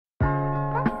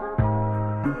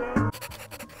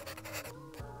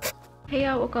Hey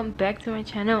y'all, welcome back to my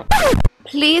channel.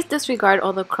 Please disregard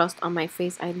all the crust on my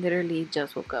face. I literally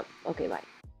just woke up. Okay, bye.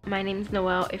 My name is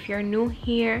Noelle. If you're new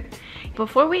here,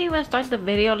 before we even start the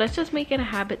video, let's just make it a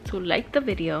habit to like the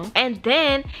video, and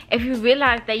then if you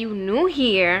realize that you're new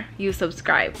here, you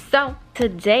subscribe. So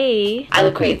today I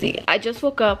look crazy. I just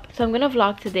woke up, so I'm gonna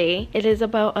vlog today. It is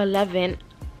about 11.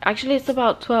 Actually, it's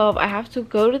about 12. I have to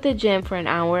go to the gym for an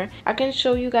hour. I can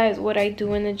show you guys what I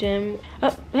do in the gym.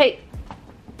 Hey,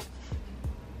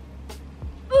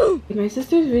 my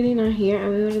sister's really not here,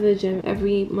 and we go to the gym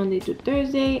every Monday through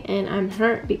Thursday, and I'm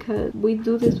hurt because we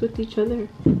do this with each other.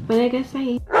 But I guess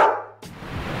I'm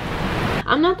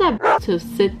not that to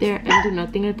sit there and do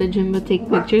nothing at the gym but take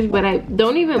pictures, but I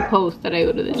don't even post that I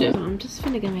go to the gym. So I'm just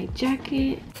gonna get my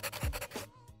jacket.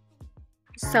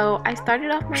 So I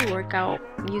started off my workout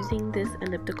using this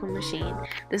elliptical machine.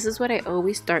 This is what I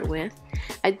always start with.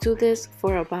 I do this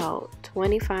for about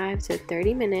 25 to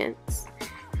 30 minutes.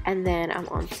 And then I'm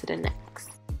on to the next.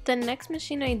 The next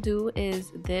machine I do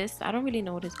is this. I don't really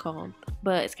know what it's called,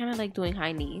 but it's kind of like doing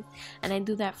high knees, and I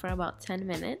do that for about 10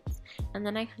 minutes, and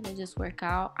then I kind of just work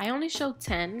out. I only show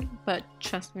 10, but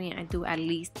trust me, I do at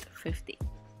least 50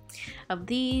 of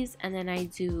these, and then I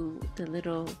do the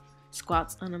little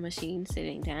squats on a machine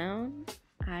sitting down.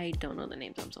 I don't know the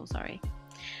names, I'm so sorry.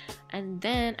 And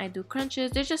then I do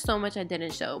crunches. There's just so much I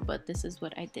didn't show, but this is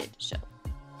what I did show.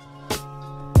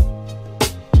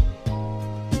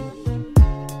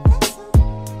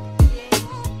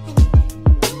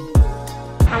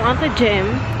 I'm at the gym.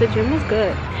 The gym was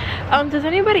good. Does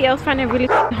anybody else find it really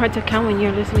hard to count when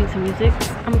you're listening to music?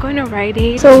 I'm going to Rite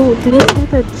Aid. So these are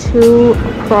the two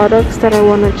products that I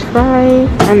want to try,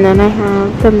 and then I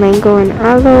have the mango and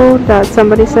aloe that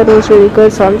somebody said was really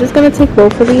good, so I'm just going to take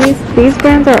both of these. These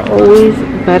brands are always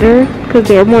better because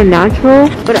they're more natural,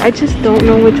 but I just don't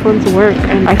know which ones work,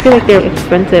 and I feel like they're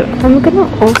expensive. I'm gonna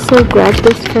also grab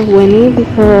this for Winnie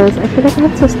because I feel like I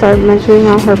have to start measuring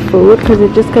out her food because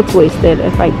it just gets wasted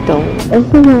if I don't. I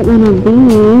also got one of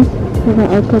these so that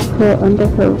I could put under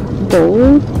her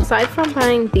bowl. Aside from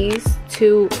buying these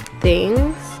two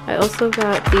things, I also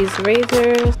got these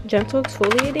razors. Gentle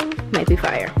exfoliating might be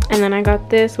fire. And then I got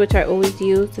this, which I always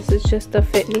use. This is just a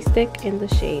Fit Me stick in the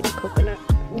shade Coconut.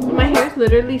 My hair is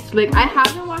literally slick. I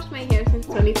haven't washed my hair since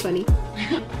 2020.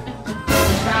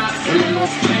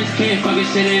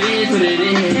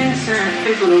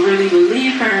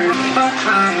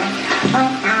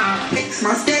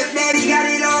 My stepdaddy got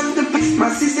it on the my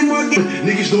sister more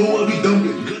niggas know what we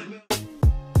done.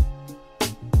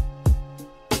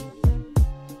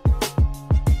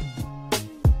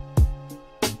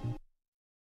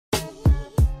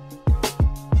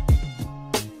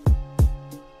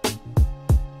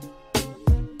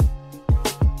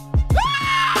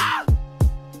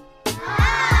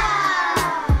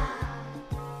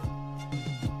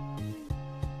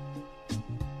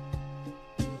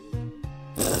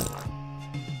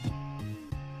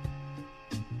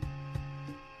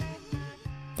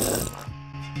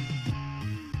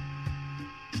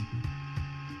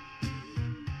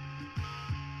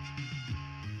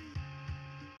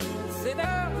 Sit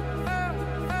down,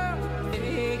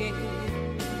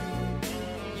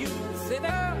 you sit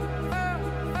down,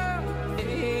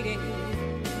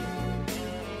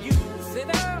 you sit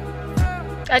down.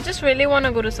 I just really want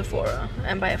to go to Sephora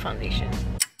and buy a foundation.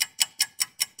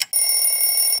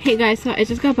 Hey guys, so I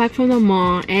just got back from the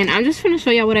mall, and I'm just gonna show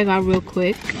y'all what I got real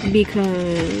quick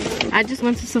because I just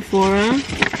went to Sephora.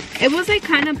 It was like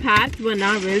kind of packed, but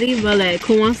not really, but like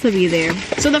who wants to be there?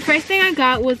 So the first thing I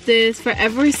got was this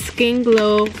Forever Skin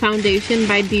Glow foundation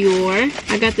by Dior.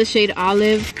 I got the shade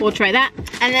Olive. We'll try that.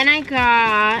 And then I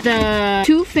got the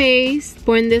Too Faced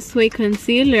Born This Way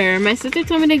concealer. My sister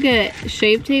told me to get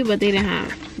Shape Tape, but they didn't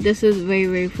have. This is very,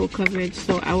 very full coverage,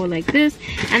 so I would like this.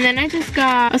 And then I just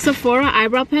got a Sephora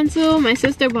eyebrow pencil. My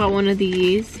sister bought one of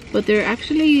these, but they're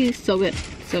actually so good,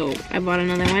 so I bought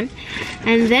another one.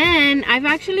 And then I've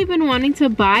actually been wanting to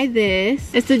buy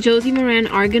this. It's the Josie Maran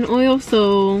Argan Oil,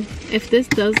 so if this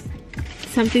does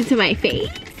something to my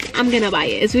face, I'm gonna buy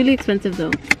it. It's really expensive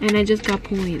though, and I just got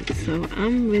points, so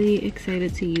I'm really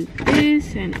excited to use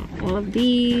this and all of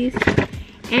these.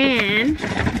 And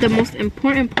the most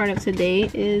important part of today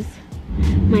is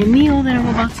my meal that I'm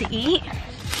about to eat.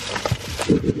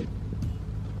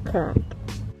 Crack.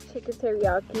 Chicken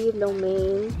teriyaki, lo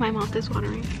mein. My mouth is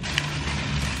watering.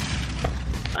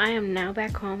 I am now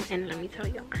back home, and let me tell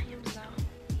you, I am so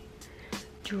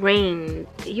drained.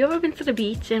 You ever been to the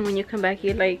beach and when you come back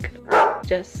you're like,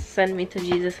 just send me to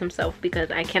Jesus himself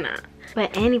because I cannot.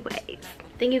 But anyways,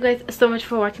 Thank you guys so much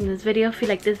for watching this video. If you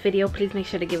like this video, please make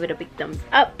sure to give it a big thumbs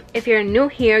up. If you're new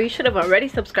here, you should have already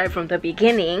subscribed from the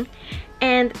beginning.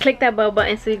 And click that bell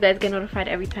button so you guys get notified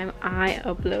every time I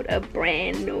upload a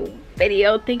brand new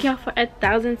video. Thank y'all for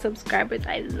 1,000 subscribers.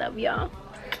 I love y'all.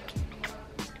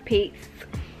 Peace.